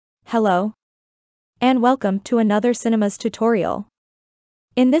Hello, and welcome to another Cinemas tutorial.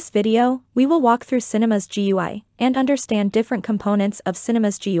 In this video, we will walk through Cinemas GUI and understand different components of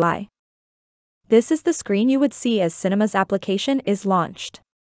Cinemas GUI. This is the screen you would see as Cinemas application is launched.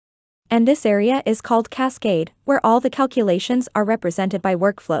 And this area is called Cascade, where all the calculations are represented by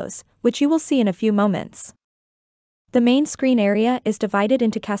workflows, which you will see in a few moments. The main screen area is divided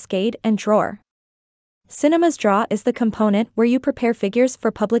into Cascade and Drawer. Cinemas Draw is the component where you prepare figures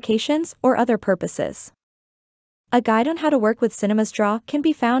for publications or other purposes. A guide on how to work with Cinemas Draw can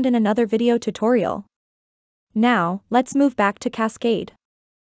be found in another video tutorial. Now, let's move back to Cascade.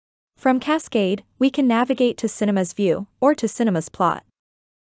 From Cascade, we can navigate to Cinemas View or to Cinemas Plot.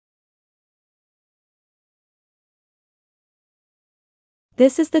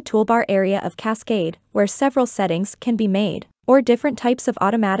 This is the toolbar area of Cascade, where several settings can be made, or different types of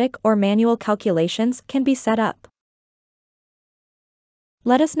automatic or manual calculations can be set up.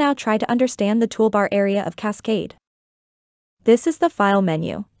 Let us now try to understand the toolbar area of Cascade. This is the File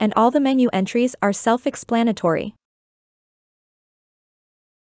menu, and all the menu entries are self-explanatory.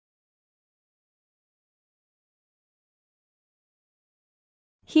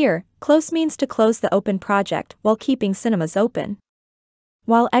 Here, close means to close the open project while keeping Cinemas open,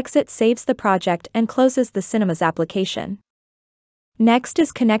 while exit saves the project and closes the Cinemas application. Next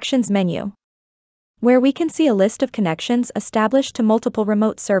is Connections menu, where we can see a list of connections established to multiple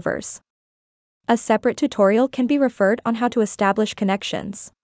remote servers. A separate tutorial can be referred on how to establish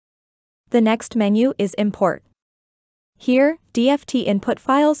connections. The next menu is Import. Here, DFT input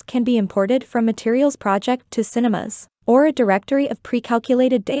files can be imported from Materials project to Cinemas, or a directory of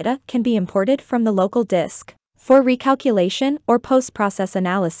pre-calculated data can be imported from the local disk for recalculation or post-process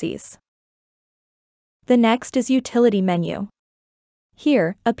analyses. The next is Utility menu.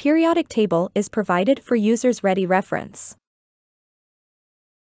 Here, a periodic table is provided for users' ready reference.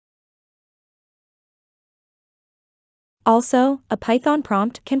 Also, a Python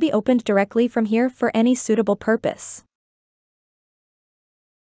prompt can be opened directly from here for any suitable purpose.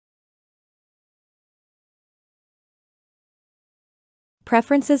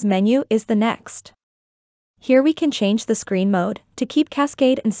 Preferences menu is the next. Here we can change the screen mode to keep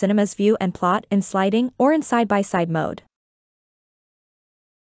Cascade in Cinemas View and Plot in sliding or in side-by-side mode.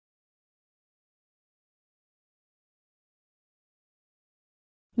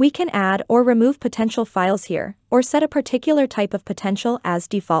 We can add or remove potential files here, or set a particular type of potential as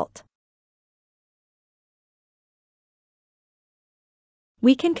default.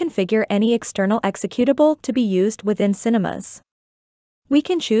 We can configure any external executable to be used within Cinemas. We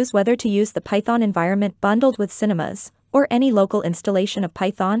can choose whether to use the Python environment bundled with Cinemas, or any local installation of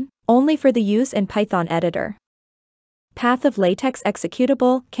Python, only for the use in Python editor. Path of LaTeX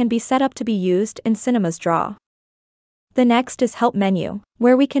executable can be set up to be used in Cinemas Draw. The next is Help menu,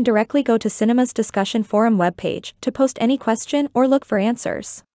 where we can directly go to Cinemas discussion forum webpage to post any question or look for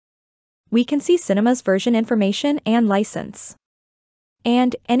answers. We can see Cinemas version information and license.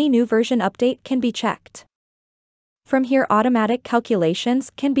 And any new version update can be checked. From here, automatic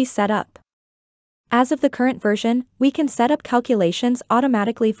calculations can be set up. As of the current version, we can set up calculations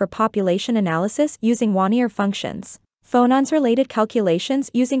automatically for population analysis using Wannier functions, phonons-related calculations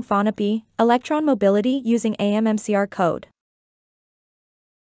using PhonaPy, electron mobility using AMMCR code.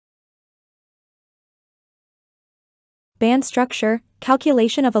 Band structure,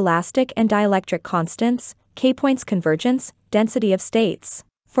 calculation of elastic and dielectric constants, K-points convergence, density of states,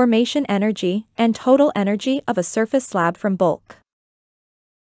 formation energy, and total energy of a surface slab from bulk.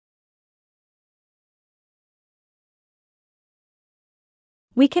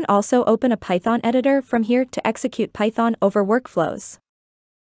 We can also open a Python editor from here to execute Python over workflows.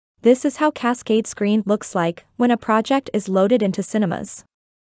 This is how Cascade screen looks like when a project is loaded into Cinemas.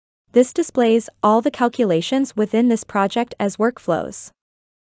 This displays all the calculations within this project as workflows.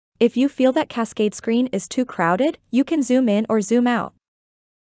 If you feel that Cascade screen is too crowded, you can zoom in or zoom out.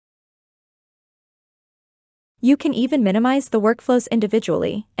 You can even minimize the workflows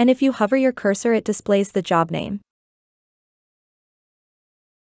individually, and if you hover your cursor, it displays the job name.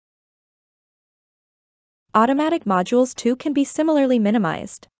 Automatic modules too can be similarly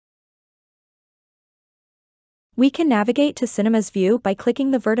minimized. We can navigate to Cinemas View by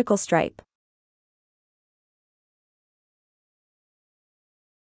clicking the vertical stripe.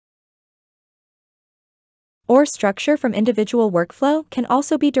 Or structure from individual workflow can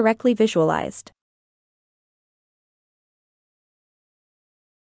also be directly visualized.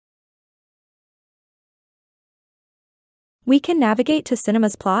 We can navigate to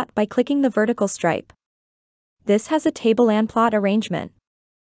Cinemas Plot by clicking the vertical stripe. This has a table and plot arrangement.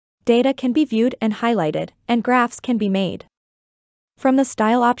 Data can be viewed and highlighted, and graphs can be made. From the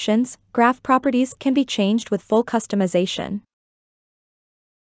style options, graph properties can be changed with full customization.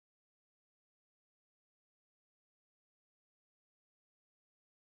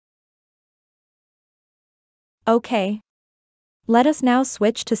 OK. Let us now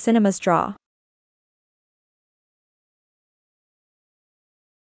switch to Cinema's Draw.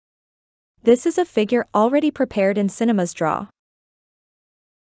 This is a figure already prepared in Cinema's Draw.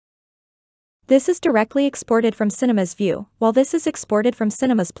 This is directly exported from Cinema's View, while this is exported from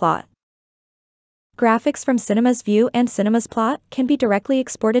Cinema's Plot. Graphics from Cinema's View and Cinema's Plot can be directly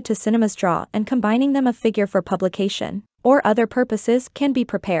exported to Cinema's Draw, and combining them a figure for publication or other purposes can be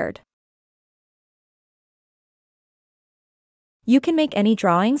prepared. You can make any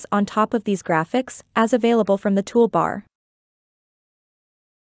drawings on top of these graphics, as available from the toolbar.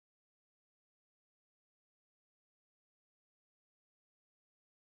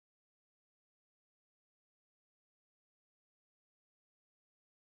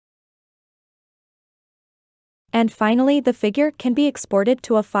 And finally, the figure can be exported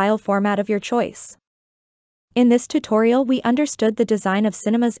to a file format of your choice. In this tutorial, we understood the design of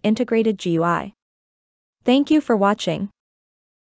Cinema's integrated GUI. Thank you for watching.